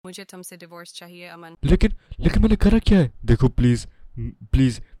मुझे तुमसे डिवोर्स चाहिए अमन। लेकिन लेकिन मैंने करा क्या है? देखो प्लीज,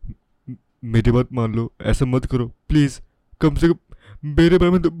 प्लीज मेरी बात मान लो, ऐसा मत करो प्लीज। कम से कम मेरे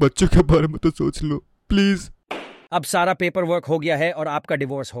बारे में तो, बच्चों के बारे में तो सोच लो प्लीज। अब सारा पेपर वर्क हो गया है और आपका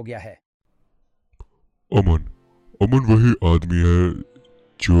डिवोर्स हो गया है। अमन, अमन वही आदमी है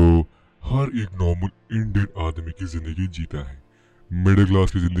जो हर एक नॉर्मल इंडियन आदमी की जिंदगी जीता है। मिडिल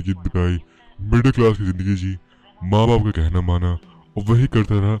क्लास की जिंदगी बिताई, मिडिल क्लास की जिंदगी जी, माँ बाप का कहना माना और वही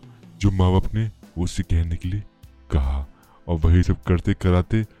करता रहा जो माँ बाप ने उससे कहने के लिए कहा, और वही सब करते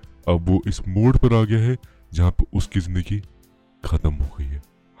कराते अब वो इस मोड़ पर आ गया है जहाँ पर उसकी जिंदगी खत्म हो गई है।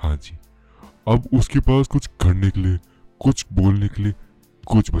 हाँ जी, अब उसके पास कुछ करने के लिए, कुछ बोलने के लिए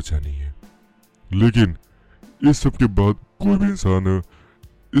कुछ बचा नहीं है। लेकिन इस सब के बाद कोई भी इंसान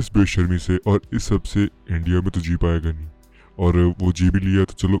इस बेशर्मी से और इस सब से इंडिया में तो जी पाएगा नहीं, और वो जी भी लिया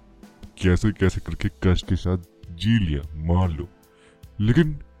तो चलो कैसे कैसे करके कष्ट के साथ जी लिया, मान लो।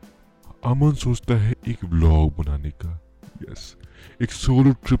 लेकिन अमन सोचता है एक व्लॉग बनाने का, यस, एक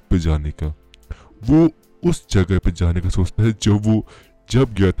सोलो ट्रिप पे जाने का। वो उस जगह पे जाने का सोचता है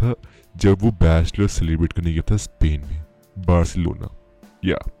जब वो बैचलर सेलिब्रेट करने गया था स्पेन में, बार्सिलोना,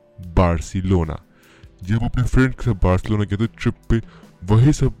 या बार्सिलोना। जब अपने फ्रेंड के साथ बार्सिलोना गया था ट्रिप पे,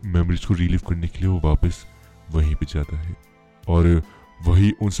 वही सब मेमोरीज को रिलीव करने के लिए वो वापस वहीं पे जाता है, और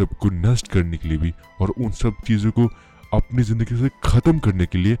वही उन सब को नष्ट करने के लिए भी, और उन सब चीज़ों को अपनी ज़िंदगी से ख़त्म करने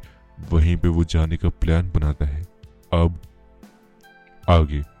के लिए वहीं पे वो जाने का प्लान बनाता है। अब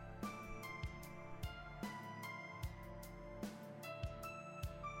आगे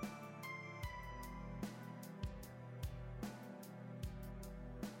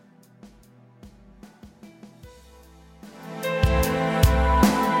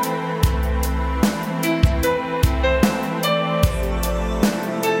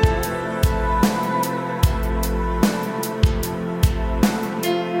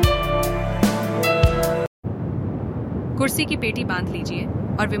कुर्सी की पेटी बांध लीजिए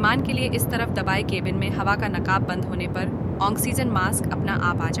और विमान के लिए इस तरफ दबाए। केबिन में हवा का नकाब बंद होने पर ऑक्सीजन मास्क अपना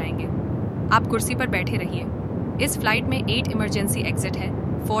आप आ जाएंगे। आप कुर्सी पर बैठे रहिए। इस फ्लाइट में 8 इमरजेंसी एग्जिट है,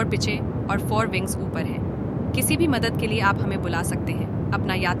 4 पिचे और 4 विंग्स ऊपर हैं। किसी भी मदद के लिए आप हमें बुला सकते हैं।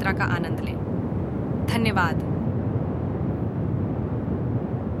 अपना यात्रा का आनंद लें। धन्यवाद।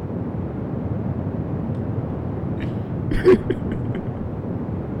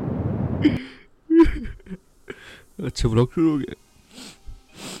 अच्छा, व्लॉग शुरू हो गया।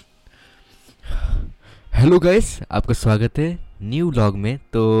 हेलो गाइस, आपका स्वागत है न्यू व्लॉग में।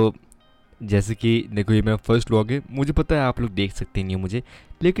 तो जैसे कि देखो, ये मेरा फर्स्ट व्लॉग है। मुझे पता है आप लोग देख सकते नहीं हो मुझे,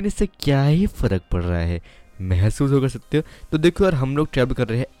 लेकिन इससे क्या ही फ़र्क पड़ रहा है, महसूस हो कर सकते हो। तो देखो यार, हम लोग ट्रैवल कर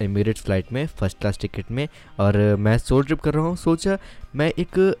रहे हैं एमिरेट्स फ्लाइट में, फर्स्ट क्लास टिकट में, और मैं सोलो ट्रिप कर रहा हूँ। सोचा मैं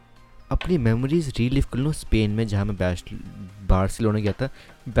एक अपनी मेमोरीज रीलिव कर लूँ स्पेन में, जहाँ मैं बार्सिलोना गया था।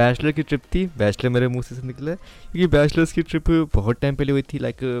 बैचलर की ट्रिप थी, बैचलर मेरे मुंह से निकला है क्योंकि बैचलर्स की ट्रिप बहुत टाइम पहले हुई थी,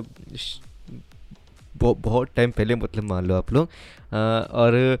 लाइक बहुत टाइम पहले, मतलब मान लो आप लोग।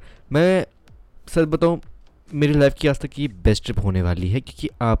 और मैं सच बताऊँ, मेरी लाइफ की आज तक की बेस्ट ट्रिप होने वाली है, क्योंकि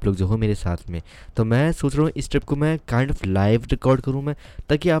आप लोग जो हो मेरे साथ में। तो मैं सोच रहा हूँ इस ट्रिप को मैं काइंड ऑफ लाइव रिकॉर्ड करूँ मैं,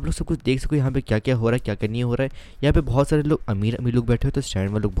 ताकि आप लोग सब कुछ देख सको यहाँ पे क्या क्या हो रहा है, क्या क्या नहीं हो रहा है। यहाँ पे बहुत सारे लोग अमीर अमीर लोग बैठे हुए, तो स्टैंड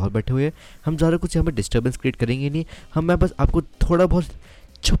वाले लोग बहुत बैठे हुए हैं। हम ज़्यादा कुछ यहाँ पे डिस्टर्बेंस क्रिएट करेंगे नहीं। मैं बस आपको थोड़ा बहुत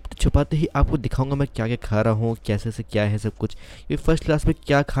छुपाते ही आपको दिखाऊंगा मैं क्या क्या खा रहा हूँ, कैसे से क्या है सब कुछ। ये फर्स्ट क्लास में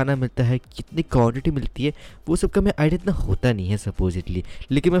क्या खाना मिलता है, कितनी क्वांटिटी मिलती है, वो सब का मैं आइडिया इतना होता नहीं है सपोजिटली,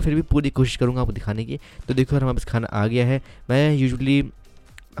 लेकिन मैं फिर भी पूरी कोशिश करूँगा आपको दिखाने की। तो देखो यार, हमारे पास खाना आ गया है। मैं यूजुअली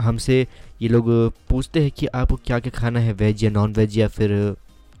हमसे ये लोग पूछते हैं कि आपको क्या क्या खाना है, वेज या नॉन वेज, या फिर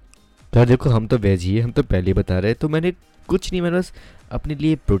यार देखो, हम तो वेज ही है, हम तो पहले ही बता रहे हैं। तो मैंने कुछ नहीं, मैंने बस अपने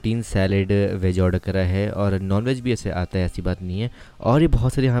लिए प्रोटीन सैलेड वेज ऑर्डर करा है, और नॉन वेज भी ऐसे आता है, ऐसी बात नहीं है। और ये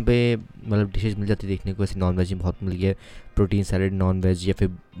बहुत सारे यहाँ पे मतलब डिशेज़ मिल जाती है देखने को, ऐसे नॉन वेज में बहुत मिल गया, प्रोटीन सैलेड नॉन वेज, या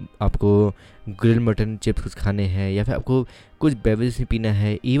फिर आपको ग्रिल मटन चिप्स कुछ खाने हैं, या फिर आपको कुछ बेवरेज में पीना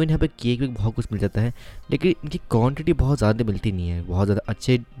है। इवन यहाँ पे केक भी बहुत कुछ मिल जाता है, लेकिन इनकी क्वान्टिटी बहुत ज़्यादा मिलती नहीं है, बहुत ज़्यादा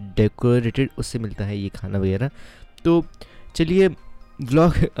अच्छे डेकोरेटेड उससे मिलता है ये खाना वगैरह। तो चलिए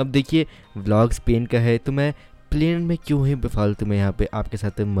व्लॉग, अब देखिए व्लॉग स्पेन का है, तो मैं प्लेन में क्यों ही बेफालतू में यहाँ पे आपके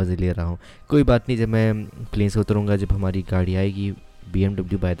साथ मज़े ले रहा हूँ। कोई बात नहीं, जब मैं प्लेन से उतरूँगा, जब हमारी गाड़ी आएगी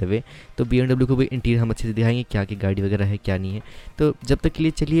BMW बाय द वे, तो BMW को भी इंटीरियर हम अच्छे से दिखाएंगे, क्या क्या गाड़ी वगैरह है क्या नहीं है। तो जब तक के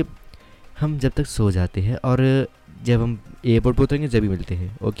लिए चलिए हम जब तक सो जाते हैं, और जब हम एयरपोर्ट पर उतरेंगे जब भी मिलते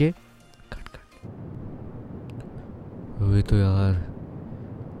हैं। Okay, cut cut. अबे तो यार,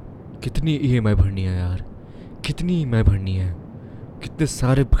 कितनी EMI भरनी है यार, कितनी EMI भरनी है, कितने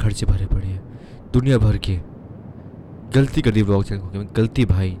सारे खर्चे भरे पड़े हैं दुनिया भर के। गलती कर दी व्लॉग चैनल को, गलती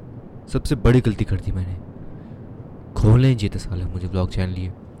भाई, सबसे बड़ी गलती कर दी मैंने। खोलना ही चाहिए था साला मुझे व्लॉग चैनल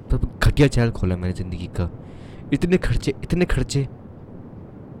लिए। घटिया चैनल खोला मैंने ज़िंदगी का। इतने खर्चे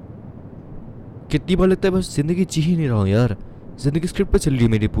कितनी बार लगता है बस ज़िंदगी जी ही नहीं रहा हूँ यार। ज़िंदगी स्क्रिप्ट पे चल रही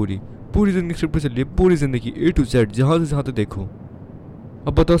है मेरी पूरी ज़िंदगी स्क्रिप्ट पे चल रही है, पूरी ज़िंदगी A to Z, जहाँ से जहाँ तक देखो।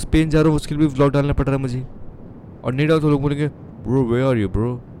 अब बताओ स्पेन जा रहा हूँ, उसके लिए भी व्लॉग डालना पड़ रहा है मुझे, और नहीं डाल तो लोग बोलेंगे bro where are you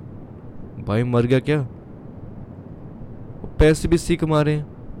bro, भाई मर गया क्या। पैसे भी इसी कमा रहे हैं,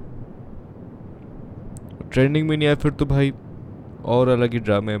 ट्रेंडिंग में नहीं आया फिर तो भाई और अलग ही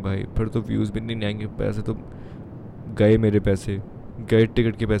ड्रामा है भाई, फिर तो व्यूज़ भी नहीं आएंगे, पैसे तो गए, मेरे पैसे गए,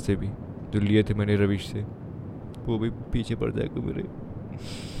 टिकट के पैसे भी जो लिए थे मैंने रविश से, वो भी पीछे पड़ जाएगा मेरे।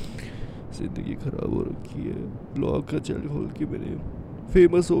 ज़िंदगी ख़राब हो रखी है, ब्लॉग का चैनल खोल के मेरे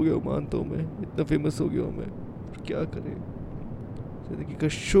फेमस हो गया हूँ, मानता हूँ मैं, इतना फेमस हो गया हूँ मैं, क्या करें। ज़िंदगी का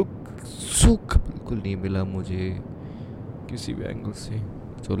सुख बिल्कुल नहीं मिला मुझे किसी भी एंगल से।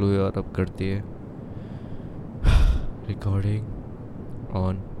 चलो यार अब करते हैं रिकॉर्डिंग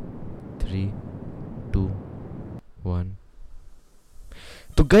ऑन 3, 2, 1।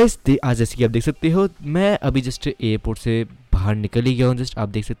 तो गाइस आज जैसे कि आप देख सकते हो मैं अभी जस्ट एयरपोर्ट से बाहर निकल ही गया हूँ, जस्ट आप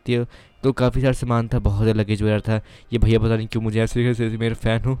देख सकते हो। तो काफ़ी सारा सामान था, बहुत ज़्यादा लगेज वगैरह था। ये भैया पता नहीं क्यों मुझे ऐसे जैसे मेरे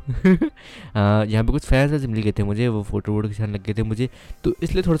फ़ैन हो यहाँ पे कुछ फैंस ऐसे मिल गए थे मुझे, वो फ़ोटो खिंचाने लग गए थे मुझे, तो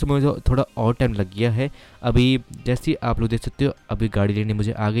इसलिए थोड़ा सा मुझे थोड़ा और टाइम लग गया है। अभी जैसे आप लोग देख सकते हो अभी गाड़ी लेने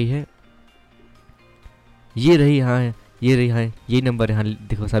मुझे आ गई है, ये रही, हाँ ये रही, हाँ ये नंबर है, हाँ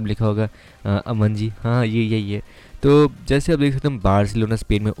देखो साहब लिखा होगा अमन जी, हाँ ये यही है। तो जैसे आप देख सकते हैं हम बार्सिलोना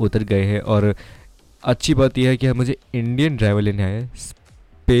स्पेन में उतर गए हैं, और अच्छी बात यह है कि मुझे इंडियन ड्राइवर लेने आया है,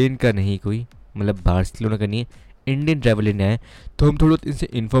 स्पेन का नहीं कोई, मतलब बार्सिलोना का नहीं है, इंडियन ड्राइवर लेने आए। तो हम थोड़ा इनसे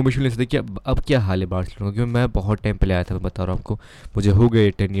इन्फॉर्मेशन ले सकते कि अब क्या हाल है बार्सिलोना, क्योंकि मैं बहुत टाइम पहले आया था, मैं बता रहा हूँ आपको, मुझे हो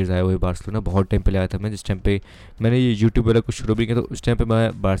गए 10 ईयर्स आए हुए बार्सिलोना, बहुत टाइम पहले आया था मैं, जिस टाइम पे मैंने ये यूट्यूब वाला कुछ शुरू भी किया, तो उस टाइम पे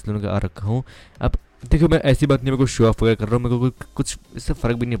मैं बार्सिलोना का आ रखा हूँ। अब देखो मैं ऐसी बात नहीं, मैं कोई शो ऑफ वगैरह कर रहा हूँ, मेरे को कुछ इससे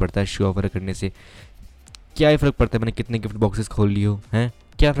फ़र्क भी नहीं पड़ता है शो ऑफ वगैरह करने से, क्या ही फ़र्क पड़ता है मैंने कितने गिफ्ट बॉक्सेस खोल लिए हो, हैं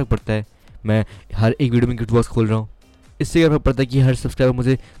क्या फ़र्क पड़ता है, मैं हर एक वीडियो में गिफ्ट बॉक्स खोल रहा हूँ, इससे क्या फ़र्क पड़ता है कि हर सब्सक्राइबर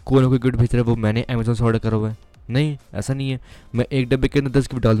मुझे कोई ना कोई गिफ्ट भेज रहा है, वो मैंने अमेज़न से ऑर्डर करा हुआ है, नहीं ऐसा नहीं है। मैं एक डब्बे के अंदर 10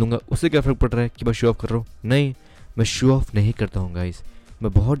 गिफ्ट डाल दूंगा, उससे क्या फ़र्क पड़ रहा है कि मैं शो ऑफ कर रहा हूँ, नहीं मैं शो ऑफ नहीं करता हूँ गाइस,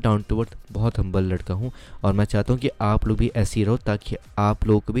 मैं बहुत डाउन टू अर्थ बहुत हम्बल लड़का हूँ, और मैं चाहता हूँ कि आप लोग भी ऐसे ही रहो ताकि आप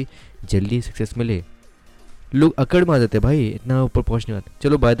लोगों को भी जल्दी सक्सेस मिले। लोग अकड़ मार देते हैं भाई, इतना ऊपर पहुँचने वाले।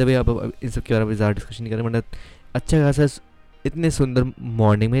 चलो बाय द वे आप इन सब के बारे में ज़्यादा डिस्कशन नहीं करें, वरना अच्छा खासा इतने सुंदर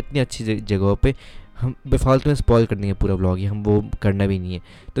मॉर्निंग में इतनी अच्छी जगहों पे हम बेफालतू में स्पॉइल करनी है पूरा व्लॉग, ही हम वो करना भी नहीं है।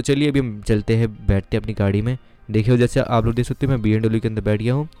 तो चलिए अभी हम चलते हैं, बैठते हैं अपनी गाड़ी में। देखिए जैसे आप लोग देख सकते हैं मैं BMW के अंदर बैठ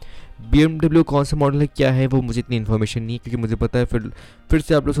गया हूँ। BMW कौन सा मॉडल है क्या है वो मुझे इतनी इन्फॉर्मेशन नहीं है, क्योंकि मुझे पता है फिर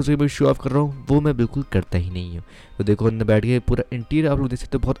से आप लोग सोचेंगे मैं शो ऑफ कर रहा हूँ, वो मैं बिल्कुल करता ही नहीं हूँ। तो देखो अंदर बैठ के पूरा इंटीरियर आप लोग देख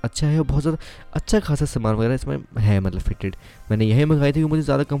सकते हो बहुत अच्छा है, और बहुत ज़्यादा अच्छा खासा सामान वगैरह इसमें है, मतलब फिटेड। मैंने यही मंगाई थी कि मुझे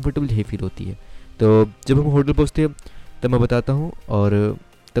ज़्यादा कंफर्टेबल यही फील होती है। तो जब हम होटल पहुँचते हैं तब मैं बताता हूँ, और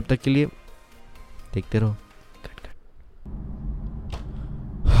तब तक के लिए देखते रहो।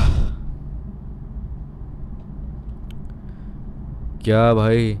 क्या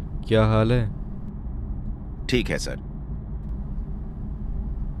भाई क्या हाल है? ठीक है सर।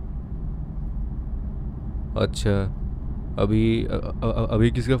 अच्छा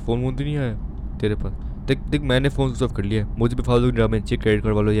अभी किसी का फ़ोन वोन तो नहीं आया तेरे पास? देख मैंने फ़ोन स्विच ऑफ कर लिया, मुझे भी फालतू ड्रामे चाहिए क्रेडिट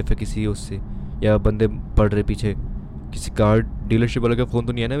कार्ड वालों या फिर किसी उससे, या बंदे पड़ रहे पीछे, किसी कार डीलरशिप वाले का फ़ोन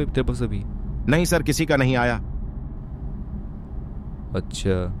तो नहीं आया ना तेरे पास अभी? नहीं सर, किसी का नहीं आया।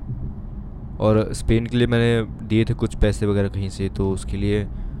 अच्छा, और स्पेन के लिए मैंने दिए थे कुछ पैसे वगैरह कहीं से, तो उसके लिए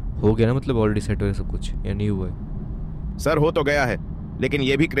हो गया ना, मतलब ऑलरेडी सेट हो गया सब कुछ या नहीं हुआ है? सर हो तो गया है, लेकिन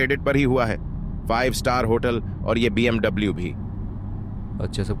ये भी क्रेडिट पर ही हुआ है, 5 स्टार होटल और ये BMW भी।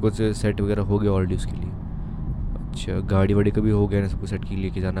 अच्छा सब कुछ सेट वगैरह हो गया ऑलरेडी उसके लिए? अच्छा गाड़ी वाड़ी का भी हो गया ना सब कुछ सेट, के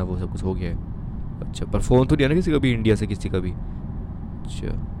लेके जाना वो सब कुछ हो गया है? अच्छा पर फ़ोन तो नहीं आया ना किसी का भी, इंडिया से किसी का भी?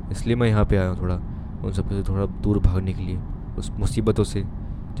 अच्छा इसलिए मैं यहाँ पे आया हूँ थोड़ा उन सब से थोड़ा दूर भागने के लिए, उस मुसीबतों से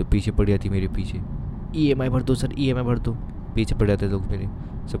जो पीछे पड़ जाती मेरे पीछे। EMI भर दो सर, EMI भर दो, पीछे पड़ जाते लोग मेरे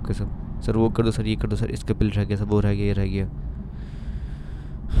सबके सब, सर वो कर दो सर, ये कर दो सर, इसका बिल रह गया, सब वो रह गया, ये रह गया।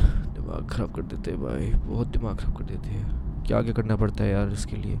 दिमाग ख़राब कर देते हैं भाई, बहुत दिमाग ख़राब कर देते हैं। क्या क्या करना पड़ता है यार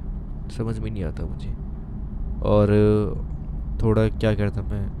इसके लिए, समझ में नहीं आता मुझे। और थोड़ा क्या करता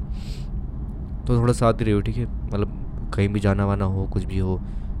मैं, तो थोड़ा साथ ही रहो ठीक है, मतलब कहीं भी जाना वाना हो कुछ भी हो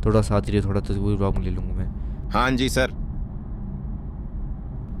थोड़ा साथ ही रहो, थोड़ा तो व्लॉग में ले लूँगा मैं। हाँ जी सर।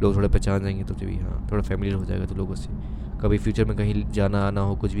 लोग थोड़ा पहचान जाएंगे तो भी, हाँ थोड़ा फैमिलियर हो जाएगा तो लोगों से, कभी फ्यूचर में कहीं जाना आना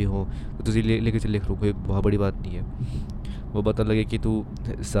हो कुछ भी हो तो तुझे लेके चल लिख लो, कोई बहुत बड़ी बात नहीं है। वो पता लगे कि तू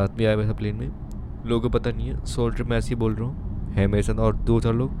साथ में आया वैसा प्लेन में, लोगों को पता नहीं है, सोल ट्रिप में ऐसे ही बोल रहा हूँ, है मेरे साथ और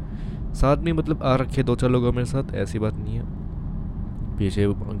 2-4 लोग साथ में, मतलब आ रखे 2-4 लोग मेरे साथ, ऐसी बात नहीं है। पीछे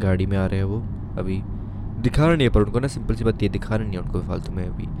गाड़ी में आ रहे हैं वो। अभी दिखाना नहीं है पर उनको ना, सिंपल सी बात ये, दिखाना नहीं है उनको फालतू में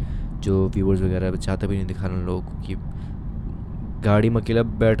अभी। जो व्यूवर्स वगैरह चाहता भी नहीं दिखाना लोगों को कि गाड़ी में अकेला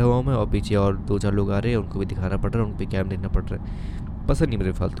बैठा हुआ हूँ मैं और पीछे और 2-4 लोग आ रहे हैं, उनको भी दिखाना पड़ रहा है, उनको भी कैम देखना पड़ रहा है। पसंद नहीं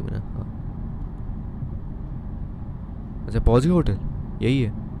मुझे फालतू में ना। हाँ अच्छा पहुँच गए होटल, यही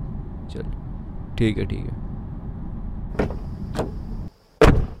है। चल ठीक है ठीक है।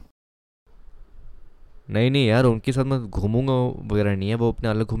 नहीं नहीं यार, उनके साथ मैं घूमूंगा वगैरह नहीं है, वो अपने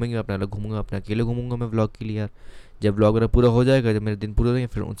अलग घूमेंगे, अपने अलग घूमूंगा, अपने अकेले घूमूंगा मैं व्लॉग के लिए यार। जब व्लॉग वगैरह पूरा हो जाएगा, जब मेरे दिन पूरे हो जाएंगे,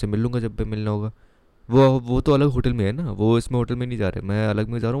 फिर उनसे मिल लूँगा जब भी मिलना होगा। वो तो अलग होटल में है ना, वो इसमें होटल में नहीं जा रहे, मैं अलग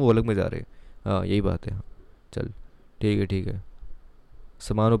में जा रहा हूँ, वो अलग में जा रहे हैं। हाँ यही बात है। हाँ चल ठीक है ठीक है।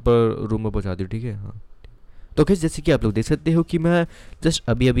 सामान ऊपर रूम में पहुँचा दियो, ठीक है। हाँ तो कैसे, जैसे कि आप लोग देख सकते हो कि मैं जस्ट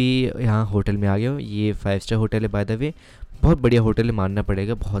अभी अभी यहाँ होटल में आ गया हूँ। ये 5 स्टार होटल है बाय द वे, बहुत बढ़िया होटल है, मानना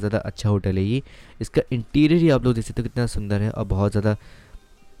पड़ेगा, बहुत ज़्यादा अच्छा होटल है ये। इसका इंटीरियर ही आप लोग देख सकते हो कितना सुंदर है, और बहुत ज़्यादा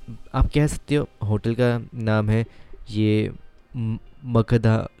आप कह सकते हो होटल का नाम है ये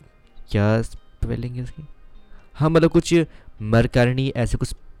मकदा, क्या स्पेलिंग है इसकी? हाँ मतलब कुछ मरकारनी ऐसे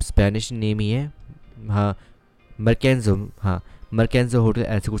कुछ स्पेनिश नेम ही है। हाँ मर्केंजो, हाँ मर्केंजो होटल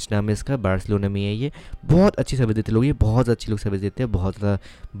ऐसे कुछ नाम है इसका, बार्सिलोना में है ये। बहुत अच्छी सर्विस देते लोग, ये बहुत अच्छी लोग सर्विस देते हैं, बहुत ज़्यादा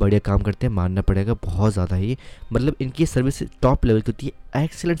बढ़िया काम करते हैं, मानना पड़ेगा, बहुत ज़्यादा ही। मतलब इनकी सर्विस टॉप लेवल की होती है,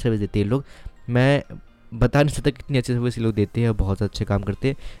 एक्सीलेंट सर्विस देते हैं लोग। मैं बता नहीं सकता कितनी अच्छी सर्विस ये लोग देते हैं, बहुत अच्छे काम करते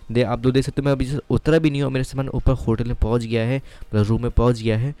हैं। आप लोग देख सकते हो मैं अभी जैसे उतरा भी नहीं हूँ, मेरे सामान ऊपर होटल में पहुँच गया है, मतलब रूम में पहुँच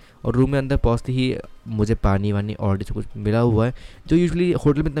गया है। और रूम में अंदर पहुँचते ही मुझे पानी वानी और सब कुछ मिला हुआ है, जो यूजुअली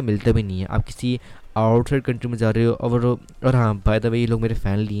होटल में इतना मिलता भी नहीं है। आप किसी आउटसाइड कंट्री में जा रहे हो और हाँ बाय द वे ये लोग मेरे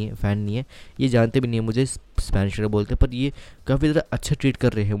फ़ैन नहीं है, ये जानते भी नहीं है मुझे, स्पेनिश में बोलते हैं, पर ये काफ़ी ज़्यादा अच्छा ट्रीट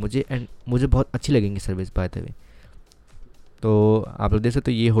कर रहे हैं मुझे, एंड मुझे बहुत अच्छी लगेंगी सर्विस बाय द वे। तो आप लोग देख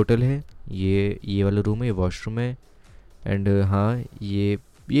सकते हो ये होटल है, ये वाला रूम है, ये वॉशरूम है, एंड हाँ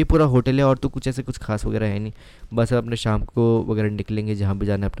ये पूरा होटल है। और तो कुछ ऐसे कुछ खास वगैरह है नहीं, बस अपने शाम को वगैरह निकलेंगे जहाँ भी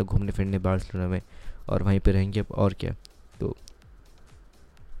जाना है अपना घूमने फिरने बार्सिलोना में, और वहीं पे रहेंगे अब, और क्या। तो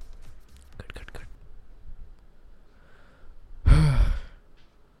कट कट कट।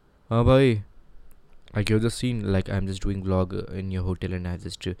 हाँ भाई, I give the scene like I'm just doing vlog in your hotel and I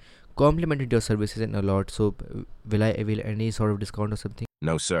just complimented your services and a lot. So will I avail any sort of discount or something?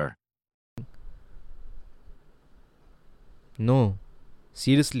 No, sir. No,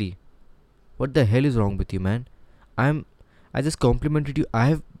 seriously, what the hell is wrong with you, man? I just complimented you. I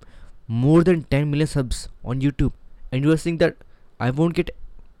have more than 10 million subs on YouTube, and you are saying that I won't get.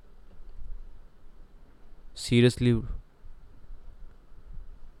 Seriously?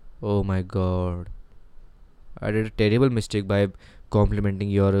 Oh my god. I did a terrible mistake by complimenting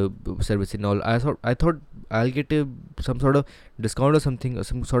your service and all. I thought I'll get some sort of discount or something, or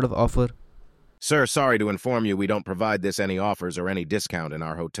some sort of offer. Sir, sorry to inform you we don't provide this any offers or any discount in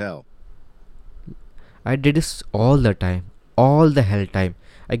our hotel. I did this all the time, all the hell time.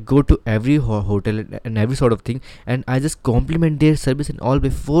 I go to every hotel and every sort of thing, and I just compliment their service and all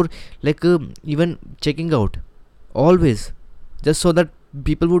before, like even checking out, always, just so that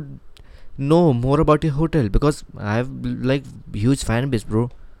people would know more about your hotel, because I have like huge fan base, bro.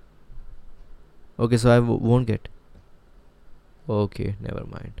 Okay, so I won't get. Okay, never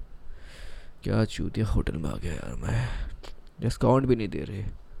mind. क्या चूतिया hotel में आ गया यार मैं, discount भी नहीं दे रहे।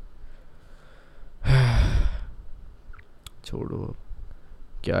 छोड़ो,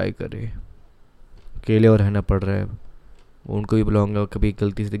 क्या ही करे, अकेले और रहना पड़ रहा है। उनको भी बुलाऊंगा, कभी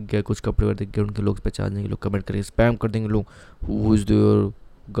गलती से दिख गया, कुछ कपड़े वगैरह दिख गए उनके, लोग पहचान देंगे, लोग कमेंट करेंगे, स्पैम कर देंगे लोग, who is their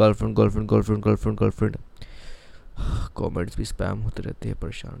girlfriend girlfriend girlfriend girlfriend girlfriend. Comments भी स्पैम होते रहते हैं,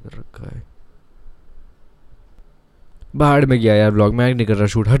 परेशान कर रखा है। बाहर में गया यार व्लॉग, मैं नहीं कर रहा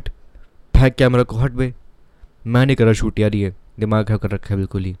शूट, हट, फेंक कैमरा को, हट बे, मैं नहीं कर रहा शूट यार, ये दिमाग खराब कर रखा है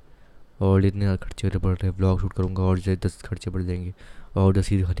बिल्कुल ही। और इतने ज़्यादा खर्चे बढ़ रहे हैं, व्लॉग शूट करूँगा और 10 खर्चे बढ़ जाएंगे, और 10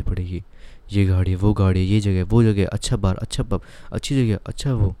 ही दिखानी पड़ेगी। ये गाड़ी, वो गाड़ी, ये जगह, वो जगह, अच्छा बार, अच्छा पब, अच्छी जगह,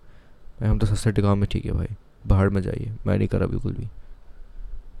 अच्छा वो। हम तो सस्ते टिकाऊ में, ठीक है भाई, बाहर में जाइए, मैं नहीं कर रहा बिल्कुल भी।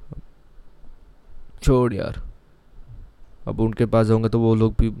 छोड़ यार, अब उनके पास जाऊँगा तो वो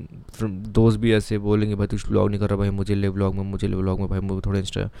लोग भी, दोस्त भी ऐसे बोलेंगे, भाई तू व्लॉग नहीं कर रहा भाई, मुझे ले व्लॉग में, मुझे ले व्लॉग में भाई, मुझे थोड़े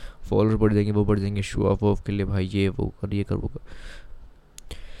इंस्टा फॉलोअर बढ़ जाएंगे, वो बढ़ जाएंगे, शो ऑफ के लिए भाई, ये वो कर, ये कर, वो कर।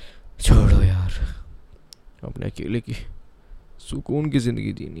 छोड़ो यार, अपने अकेले की सुकून की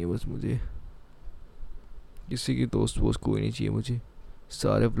ज़िंदगी जीनी है बस मुझे, किसी की दोस्त वोस्त कोई नहीं चाहिए मुझे।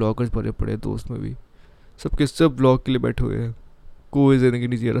 सारे ब्लॉगर्स भरे पड़े दोस्त में भी, सबके सब ब्लॉग के लिए बैठे हुए हैं, कोई ज़िंदगी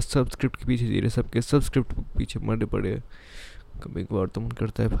नहीं जी रहा, सब स्क्रिप्ट के पीछे जी रहे, सबके सब स्क्रिप्ट पीछे मरे पड़े हैं। कभी एक बार तो मन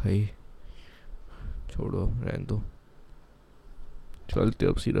करता है भाई, छोड़ो रहने दो, चलते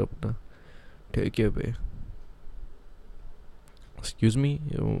अब सीधा अपना ठेके पे। Excuse me,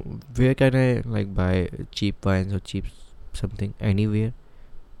 where can I like buy cheap wines or cheap something anywhere?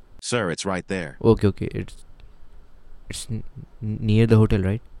 Sir, it's right there. Okay, it's near the hotel,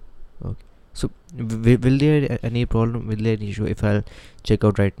 right? Okay. So will there any problem? Will there any issue if I'll check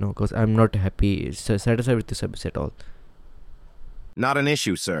out right now? Because I'm not happy, satisfied with the service at all. Not an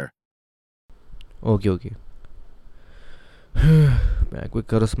issue, sir. Okay मैं कोई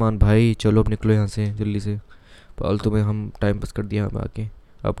करो सामान भाई, चलो अब निकलो यहाँ से जल्दी से। फालतू में हम टाइम पास कर दिया यहाँ आके।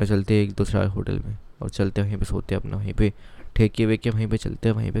 अपने चलते हैं एक दूसरा होटल में और चलते हैं वहीं पे, सोते हैं अपना वहीं पे, ठेके वेके वहीं पे चलते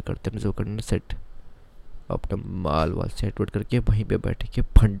हैं, वहीं पे करते हैं जो करना सेट, अपना माल वाल सेट वेट करके वहीं पे बैठ के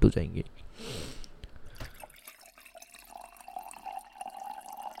फंड हो जाएंगे।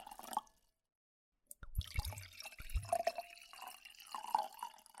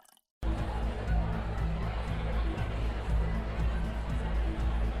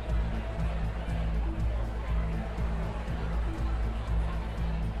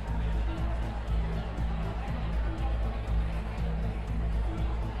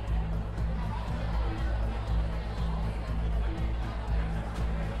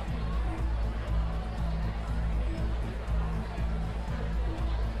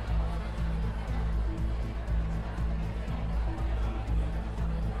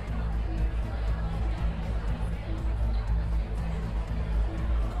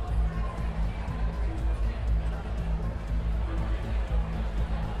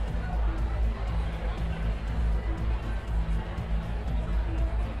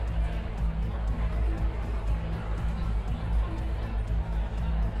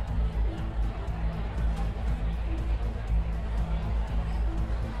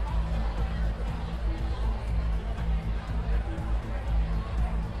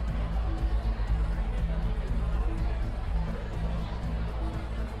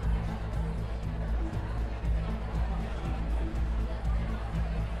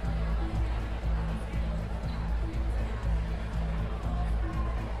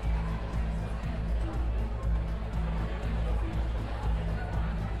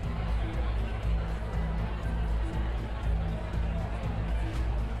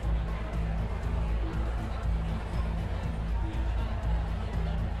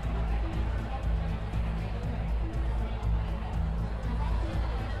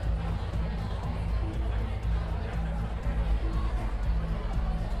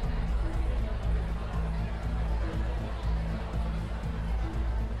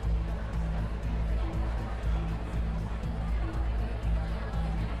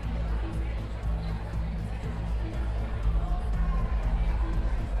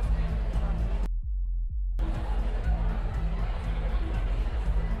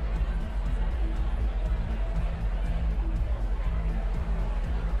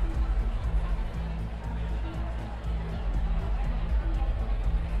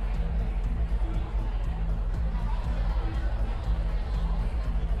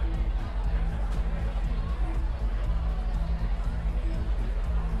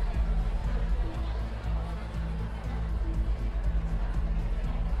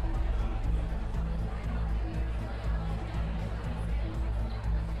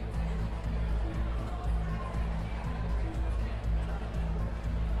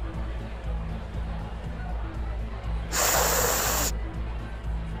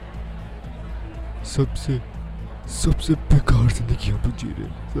 सबसे सबसे बेकार जिंदगी हम लोग जी रहे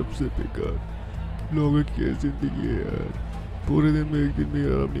हैं, सबसे बेकार। लोगों की क्या जिंदगी है यार, पूरे दिन में एक दिन भी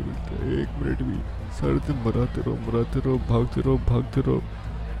आराम नहीं मिलता है, एक मिनट भी। सारे दिन मराते रहो, भागते रहो।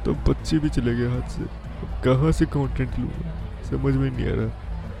 तो बच्चे भी चले गए हाथ से, अब कहाँ से कंटेंट लूँगा, समझ में नहीं आ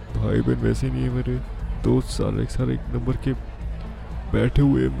रहा। भाई बहन वैसे नहीं है मेरे, दोस्त सारे एक नंबर के बैठे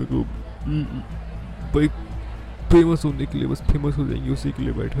हुए हैं। मेरे को भाई फेमस होने के लिए, बस फेमस हो जाएंगे उसी के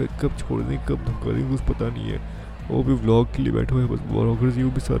लिए बैठे हुए, कब छोड़ देंगे कब धोखा देंगे कुछ पता नहीं है। वो भी व्लॉग के लिए बैठे हुए हैं, बस व्लॉगर्स ये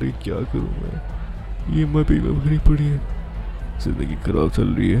भी सारे, क्या करूँ मैं। ये मैं भी भरी पड़ी है, जिंदगी खराब चल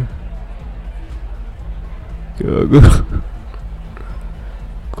रही है, क्या करूँ।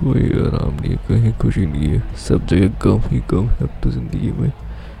 कोई आराम नहीं है, कहीं खुशी नहीं है, सब जगह गम ही गम है। अब तो ज़िंदगी में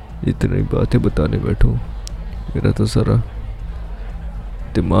जितनी बातें बताने बैठूँ, मेरा तो सारा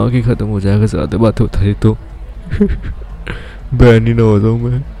दिमाग ही ख़त्म हो जाएगा ज़्यादा बातें बताई तो। बैन ही ना हो जाऊँ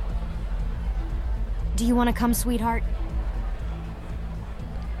मैं। Do you want to come, sweetheart?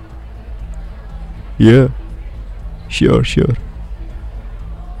 Yeah, sure.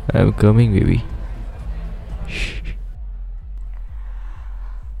 I'm coming, baby.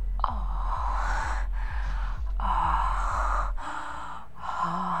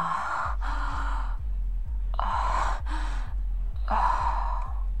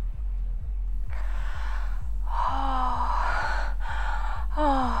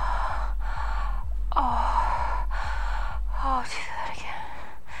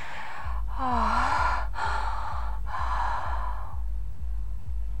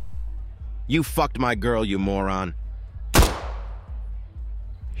 You fucked my girl, you moron.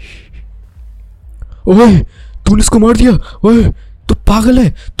 ओए तूने इसको मार दिया। ओए तू पागल है,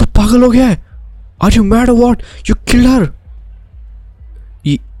 तू पागल हो गया है। Are you mad or what? You killed her.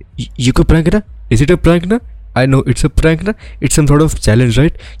 ये कोई प्रैंक है ना? इज इट अ प्रैंक ना? I know it's a prank ना। It's some sort of challenge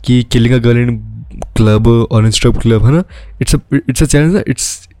right, कि killing a girl in club or in strip club है ना। It's a challenge ना।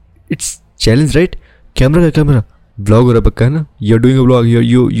 It's challenge right. Camera blog हो रहा पक्का है ना? You are doing a blog,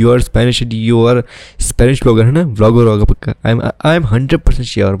 you are Spanish, you are Spanish blogger है ना? ब्लॉग हो रहा होगा पक्का। आई एम 100%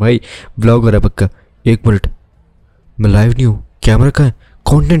 श्योर भाई ब्लॉग हो रहा है पक्का। एक मिनट, मैं लाइव नहीं हूँ। कैमरा कहाँ है?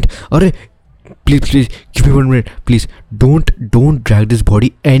 कंटेंट। अरे please give me 1 minute please. Don't drag this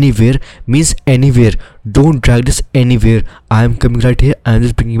body anywhere, means anywhere. Don't drag this anywhere. I am coming right here, I am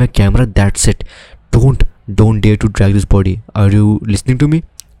just bringing my camera, that's it. Don't dare to drag this body. Are you listening to me?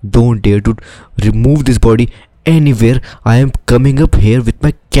 Don't dare to remove this body anywhere. I am coming up here with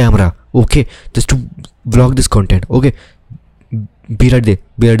my camera, okay? Just to vlog this content, okay? Be right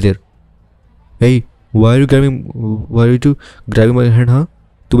there. Hey, why are you grabbing my hand? हाँ,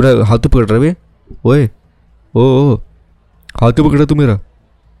 तू मेरा हाथ तो पकड़ रहा है बे? ओए, ओ, हाथ तो पकड़ रहा तू मेरा?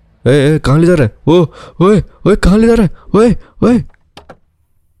 ए, कहाँ ले जा रहा है? ओए, कहाँ ले जा रहा है? ओए।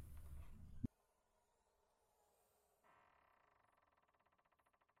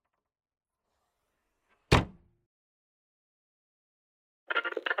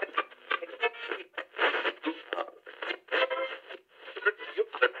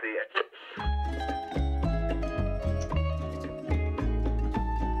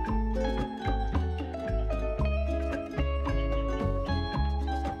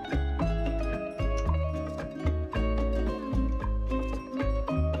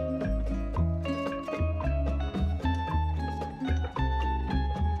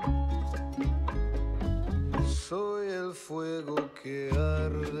 Soy el fuego que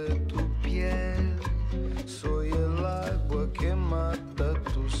arde tu piel, soy el agua que mata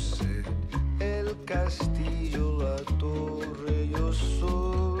tu sed, el castillo, la torre, yo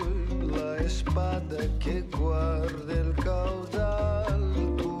soy la espada que guarda el caudal,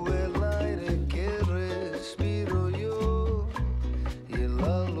 tú el aire que respiro yo y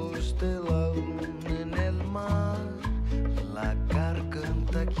la luz de la luna en el mar, la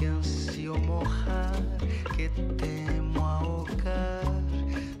garganta que ansio mojar, que temo ahogar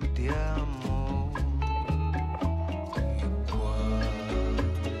de amor. Y cuando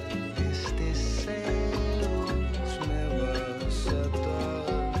estés celos me vas a dar,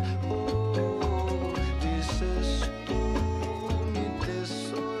 oh, dices tú mi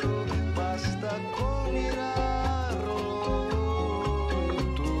tesoro, basta con mirarlo y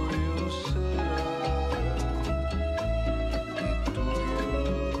tuyo será, y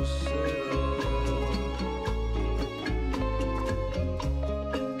tuyo será.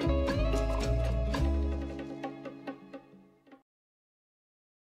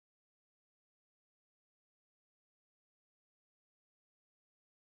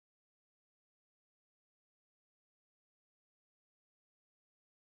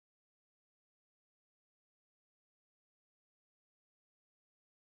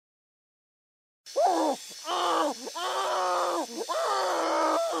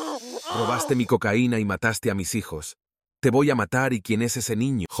 Robaste mi cocaína y mataste a mis hijos. Te voy a matar y ¿quién es ese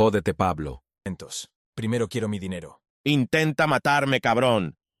niño? Jódete, Pablo. Primero quiero mi dinero. Intenta matarme,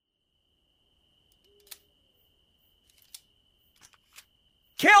 cabrón.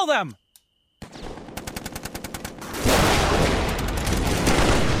 Kill them!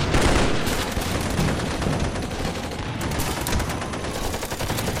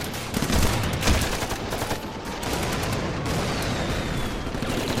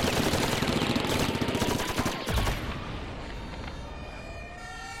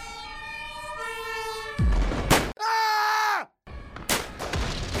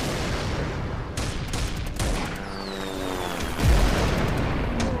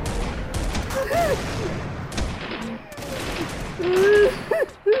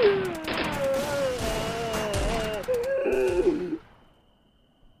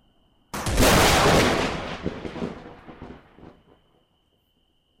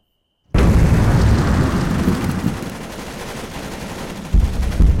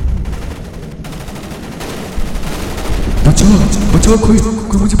 बचाओ, कोई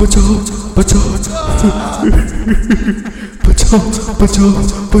मुझे बचाओ।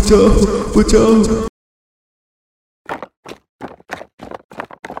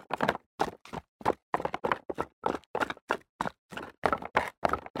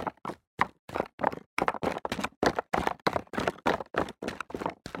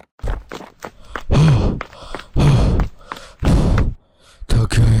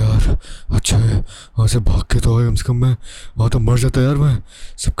 थक गया यार। अच्छा से भाग के तो आए कम से कम। मैं वहाँ तो मर जाता यार। मैं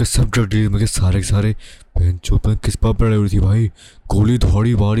सबके सब ड्रग डीलर में सारे के सारे बहन चो पे किस बात पर लड़ी हुई थी भाई। गोली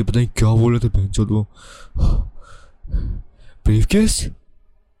धोड़ी बाड़ी पता नहीं क्या बोल रहे थे बहन चो। वो ब्रीफकेस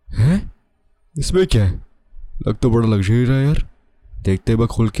है, इसमें क्या है? लग तो बड़ा लग्जरी रहा है यार। देखते हैं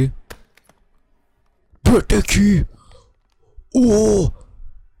खोल के। बेटे की ओ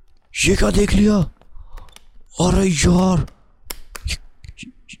ये क्या देख लिया? अरे यार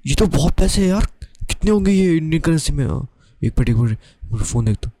ये तो बहुत पैसे है यार। कितने होंगे ये इंडियन करेंसी में? एक मिनट फोन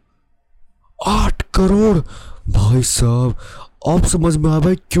देखता हूँ। 8 करोड़ भाई साहब। आप समझ में आया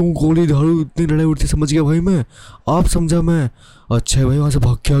भाई क्यों गोली दारू इतनी लड़ाई उठती, समझ गया भाई मैं। आप समझा मैं। अच्छा है भाई वहाँ से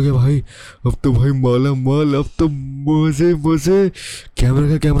भाग के आ गया भाई। अब तो भाई माला माल, अब तो मजे मजे। कैमरा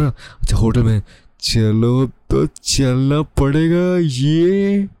का कैमरा। अच्छा होटल में चलो तो चलना पड़ेगा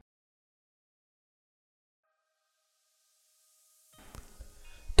ये।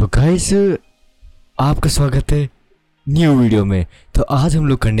 तो गाइस आपका स्वागत है न्यू वीडियो में। तो आज हम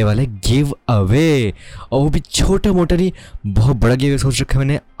लोग करने वाले गिव अवे, और वो भी छोटा मोटा नहीं, बहुत बड़ा गिव अवे सोच रखा है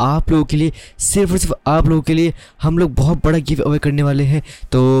मैंने आप लोगों के लिए। सिर्फ और सिर्फ आप लोगों के लिए हम लोग बहुत बड़ा गिव अवे करने वाले हैं।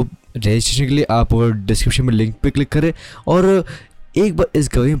 तो रजिस्ट्रेशन के लिए आप डिस्क्रिप्शन में लिंक पे क्लिक करें और एक बार इस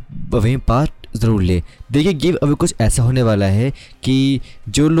गिव अवे में पार्ट ज़रूर ले। देखिए गिव अवे कुछ ऐसा होने वाला है कि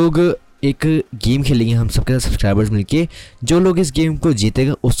जो लोग एक गेम खेलेंगे हम सबके साथ सब्सक्राइबर्स मिलके, जो लोग इस गेम को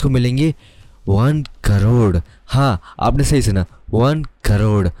जीतेगा उसको मिलेंगे 1 करोड़। हाँ आपने सही सुना, 1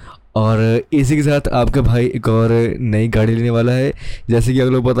 करोड़। और इसी के साथ आपका भाई एक और नई गाड़ी लेने वाला है। जैसे कि आप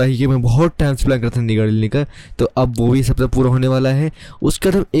लोग पता ही कि मैं बहुत टाइम से प्लान करता था नई गाड़ी लेने का, तो अब वो भी सबसे पूरा होने वाला है। उसके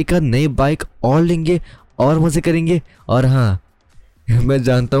बाद हम एक आध नई बाइक और लेंगे और मज़े करेंगे। और हाँ मैं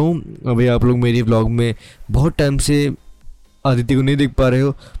जानता हूँ अभी आप लोग मेरी व्लॉग में बहुत टाइम से आदित्य को नहीं देख पा रहे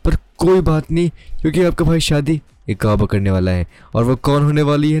हो, पर कोई बात नहीं, क्योंकि आपका भाई शादी एक काबा करने वाला है। और वो कौन होने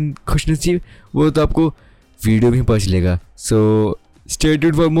वाली है खुशनसीब, वो तो आपको वीडियो में पता चलेगा। So stay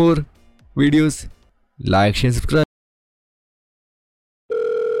tuned for more videos, like share subscribe.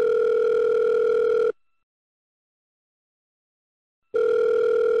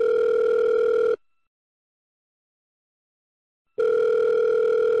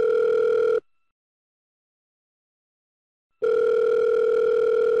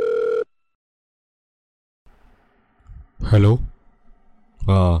 Hello,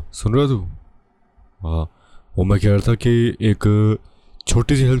 हाँ सुन रहा तू? हाँ वो मैं कह रहा था कि एक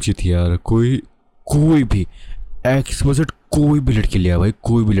छोटी सी हेल्प चाहिए थी यार। कोई भी एक्सपोजिट कोई भी लड़की लिया भाई,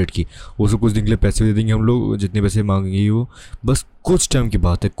 कोई भी लड़की। उसको कुछ दिन के लिए पैसे दे देंगे हम लोग, जितने पैसे मांगेंगे वो। बस कुछ टाइम की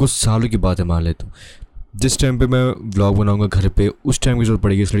बात है, कुछ सालों की बात है मान ले। तो जिस टाइम पे मैं व्लॉग बनाऊंगा घर पे, उस टाइम की जरूरत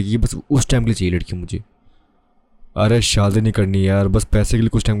पड़ेगी इस लड़की की। बस उस टाइम के लिए चाहिए लड़की मुझे। अरे शादी नहीं करनी यार, बस पैसे के लिए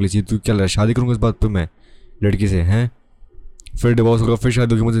कुछ टाइम के लिए चाहिए। तू क्या लग रहा है शादी करूँगा इस बात पर मैं लड़की से? हैं फिर डिवोर्स होगा, फिर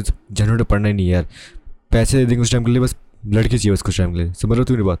शादी होगी। मुझे झंझट पड़ना ही नहीं यार। पैसे दे देंगे उस टाइम के लिए, बस लड़की चाहिए बस कुछ टाइम के लिए। समझ रहे हो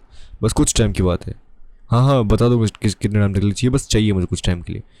तू मेरी बात? बस कुछ टाइम की बात है। हाँ बता दो कितने टाइम तक के लिए चाहिए, बस चाहिए मुझे कुछ टाइम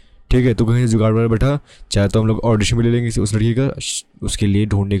के लिए। ठीक है तो कहीं जुगाड़ वगैरह बैठा, चाहे तो हम लोग ऑडिशन भी ले लेंगे उस लड़की का, उसके लिए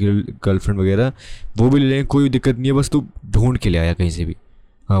ढूंढने के लिए गर्लफ्रेंड वगैरह वो भी ले लेंगे, कोई दिक्कत नहीं है। बस तू ढूंढ के ले आया कहीं से भी।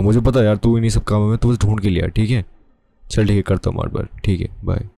 हाँ मुझे पता यार तू इन्हीं सब कामों में, तू बस ढूंढ के ले आया। ठीक है चल ठीक है, करता हूँ बार बार। ठीक है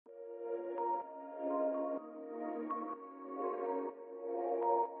बाय।